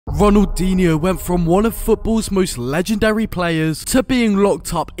Ronaldinho went from one of football's most legendary players to being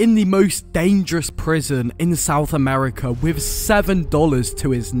locked up in the most dangerous prison in South America with $7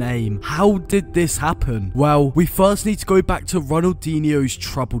 to his name. How did this happen? Well, we first need to go back to Ronaldinho's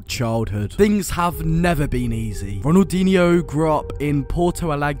troubled childhood. Things have never been easy. Ronaldinho grew up in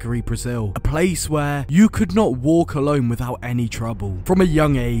Porto Alegre, Brazil, a place where you could not walk alone without any trouble. From a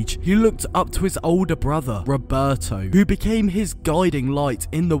young age, he looked up to his older brother, Roberto, who became his guiding light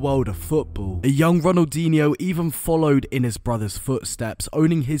in the world of football. A young Ronaldinho even followed in his brother's footsteps,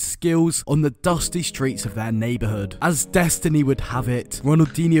 owning his skills on the dusty streets of their neighborhood. As destiny would have it,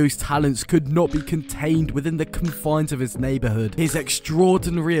 Ronaldinho's talents could not be contained within the confines of his neighborhood. His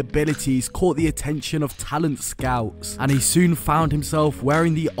extraordinary abilities caught the attention of talent scouts, and he soon found himself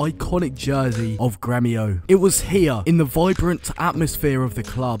wearing the iconic jersey of Grêmio. It was here, in the vibrant atmosphere of the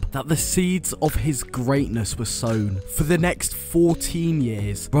club, that the seeds of his greatness were sown. For the next 14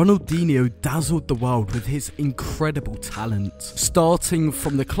 years, Ronaldinho dazzled the world with his incredible talent. Starting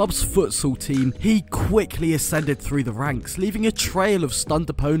from the club's futsal team, he quickly ascended through the ranks, leaving a trail of stunned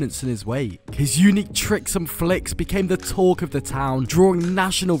opponents in his wake. His unique tricks and flicks became the talk of the town, drawing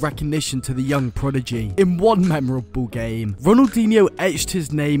national recognition to the young prodigy. In one memorable game, Ronaldinho etched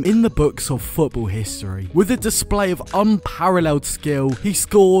his name in the books of football history. With a display of unparalleled skill, he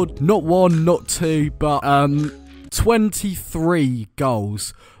scored not one, not two, but 23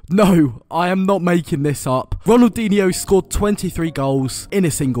 goals. No, I am not making this up. Ronaldinho scored 23 goals in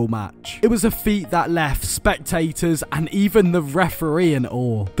a single match. It was a feat that left spectators and even the referee in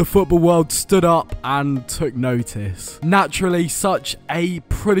awe. The football world stood up and took notice. Naturally, such a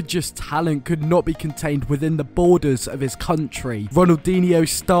prodigious talent could not be contained within the borders of his country.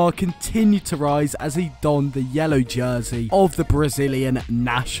 Ronaldinho's star continued to rise as he donned the yellow jersey of the Brazilian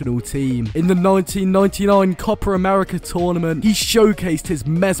national team. In the 1999 Copa America tournament, he showcased his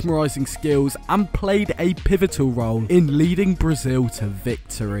mesmerizing skills and played a pivotal role in leading Brazil to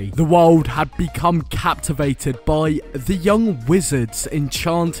victory. The world had become captivated by the young wizard's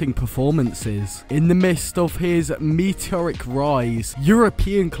enchanting performances. In the midst of his meteoric rise,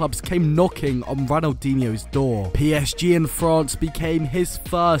 European clubs came knocking on Ronaldinho's door. PSG in France became his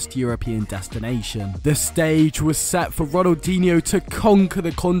first European destination. The stage was set for Ronaldinho to conquer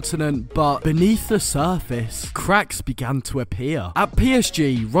the continent, but beneath the surface, cracks began to appear. At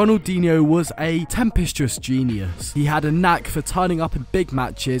PSG, Ronaldinho was a tempestuous genius. He had a knack for turning up in big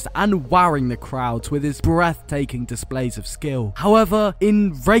matches and wowing the crowds with his breathtaking displays of skill. However,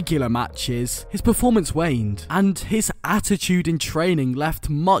 in regular matches, his performance waned, and his attitude in training left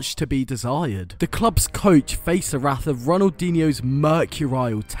much to be desired. The club's coach faced the wrath of Ronaldinho's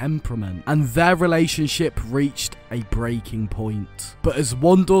mercurial temperament, and their relationship reached a breaking point. But as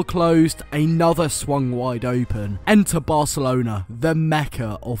one door closed, another swung wide open. Enter Barcelona, the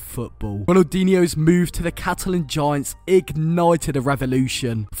mecca of football. Ronaldinho's move to the Catalan Giants ignited a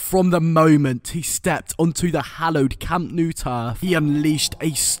revolution. From the moment he stepped onto the hallowed Camp Nou turf, he unleashed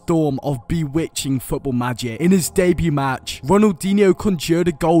a storm of bewitching football magic. In his debut match, Ronaldinho conjured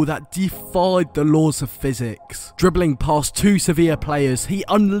a goal that defied the laws of physics. Dribbling past two Sevilla players, he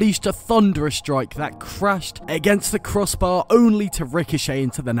unleashed a thunderous strike that crashed against the crossbar only to ricochet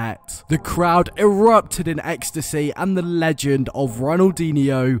into the net. The crowd erupted in ecstasy and the legend of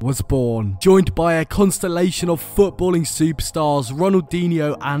Ronaldinho was born. Joined by a constellation of footballing superstars,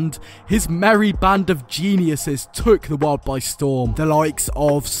 Ronaldinho and his merry band of geniuses took the world by storm. The likes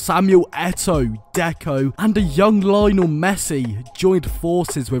of Samuel Eto'o, Deco, and a young Lionel Messi joined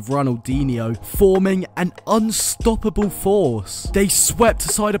forces with Ronaldinho, forming an unstoppable force. They swept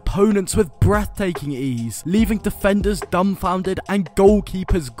aside opponents with breathtaking ease, leaving defenders dumbfounded and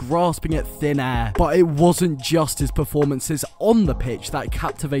goalkeepers grasping at thin air. But it wasn't just his performances on the pitch that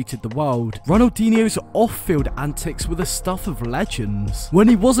captivated the world. Ronaldinho's off-field antics were the stuff of legends. When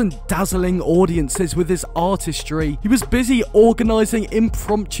he wasn't dazzling audiences with his artistry, he was busy organising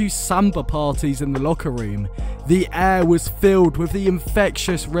impromptu samba parties in the locker room. The air was filled with the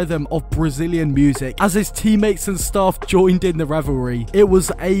infectious rhythm of Brazilian music as his teammates and staff joined in the revelry. It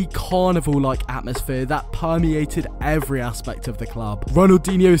was a carnival-like atmosphere that permeated every aspect of the club.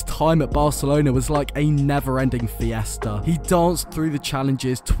 Ronaldinho's time at Barcelona was like a never-ending fiesta. He danced through the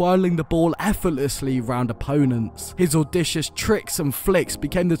challenges, twirling the ball effortlessly around opponents. His audacious tricks and flicks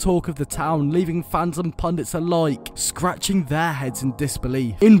became the talk of the town, leaving fans and pundits alike scratching their heads in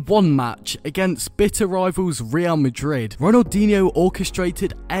disbelief. In one match against bitter rivals Real Madrid, Ronaldinho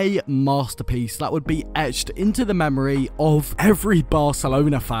orchestrated a masterpiece that would be etched into the memory of every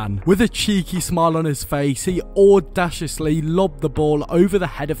Barcelona fan. With a cheeky smile on his face, he audaciously lobbed the ball over the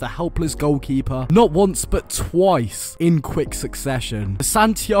head of the helpless goalkeeper, not once but twice in quick succession.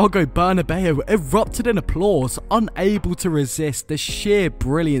 Santiago Bernabeu erupted in applause, unable to resist the sheer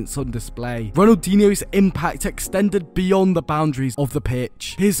brilliance on display. Ronaldinho's impact extended beyond the boundaries of the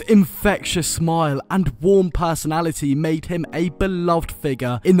pitch. His infectious smile and warm personality made him a beloved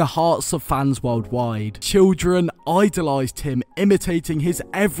figure in the hearts of fans worldwide. Children idolized him, imitating his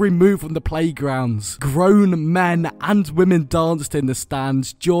every move on the playgrounds. Grown men and women danced in the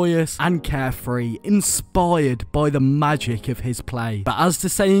stands, joyous and carefree, inspired by the magic of his play. But as the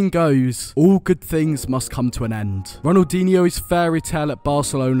saying goes, all good things must come to an end. Ronaldinho's fairy tale at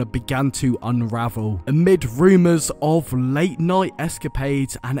Barcelona began to unravel. Amid rumours of late-night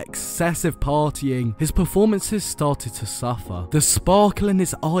escapades and excessive partying, his performances started to suffer. The sparkle in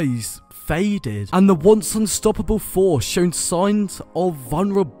his eyes faded, and the once unstoppable force showed signs of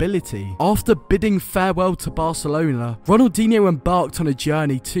vulnerability. After bidding farewell to Barcelona, Ronaldinho embarked on a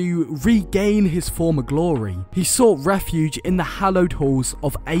journey to regain his former glory. He sought refuge in the hallowed halls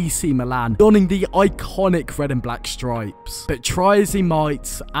of AC Milan, donning the iconic red and black stripes. But try as he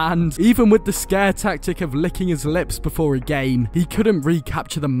might, and even with the scare tactic of licking his lips before a game, he couldn't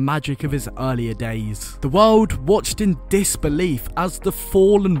recapture the magic of his earlier days. The world watched in disbelief as the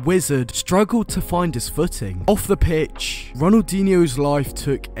fallen wizard struggled to find his footing. Off the pitch, Ronaldinho's life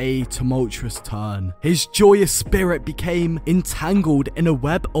took a tumultuous turn. His joyous spirit became entangled in a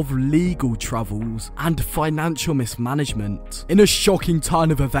web of legal troubles and financial mismanagement. In a shocking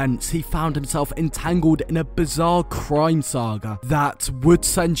turn of events, he found himself entangled in a bizarre crime saga that would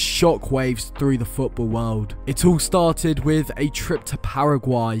send shockwaves through the football world. It all started with a trip to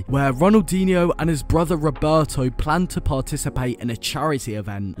Paraguay, where Ronaldinho and his brother Roberto planned to participate in a charity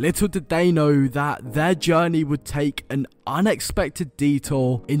event. Little did they know that their journey would take an unexpected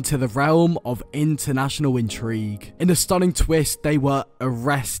detour into the realm of international intrigue. In a stunning twist, they were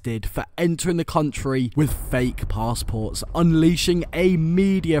arrested for entering the country with fake passports, unleashing a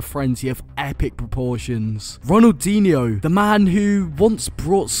media frenzy of epic proportions. Ronaldinho, the man who once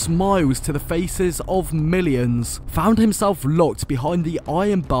brought smiles to the faces of millions, found himself locked behind the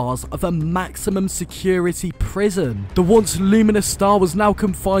iron bars of a maximum security prison. The once luminous star was now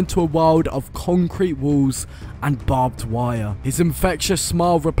confined to a world of concrete walls and barbed wire. His infectious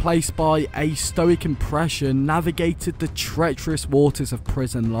smile, replaced by a stoic impression, navigated the treacherous waters of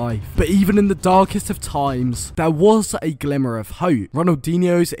prison life. But even in the darkest of times, there was a glimmer of hope.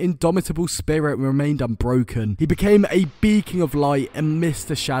 Ronaldinho's indomitable spirit remained unbroken. He became a beacon of light amidst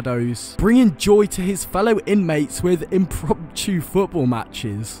the shadows, bringing joy to his fellow inmates with impromptu football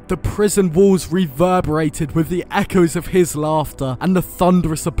matches. The prison walls reverberated with the echoes of his laughter and the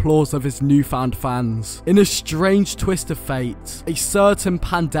thunderous applause of his newfound fans. In a strange twist of fate, a certain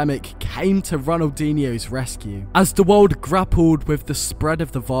pandemic came to Ronaldinho's rescue. As the world grappled with the spread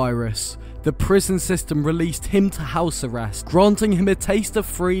of the virus, the prison system released him to house arrest, granting him a taste of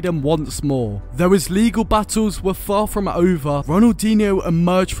freedom once more. Though his legal battles were far from over, Ronaldinho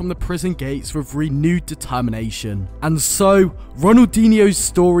emerged from the prison gates with renewed determination. And so, Ronaldinho's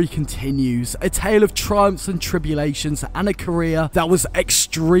story continues, a tale of triumphs and tribulations, and a career that was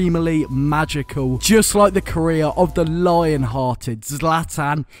extremely magical, just like the career of the lion-hearted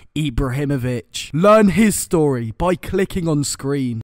Zlatan Ibrahimovic. Learn his story by clicking on screen.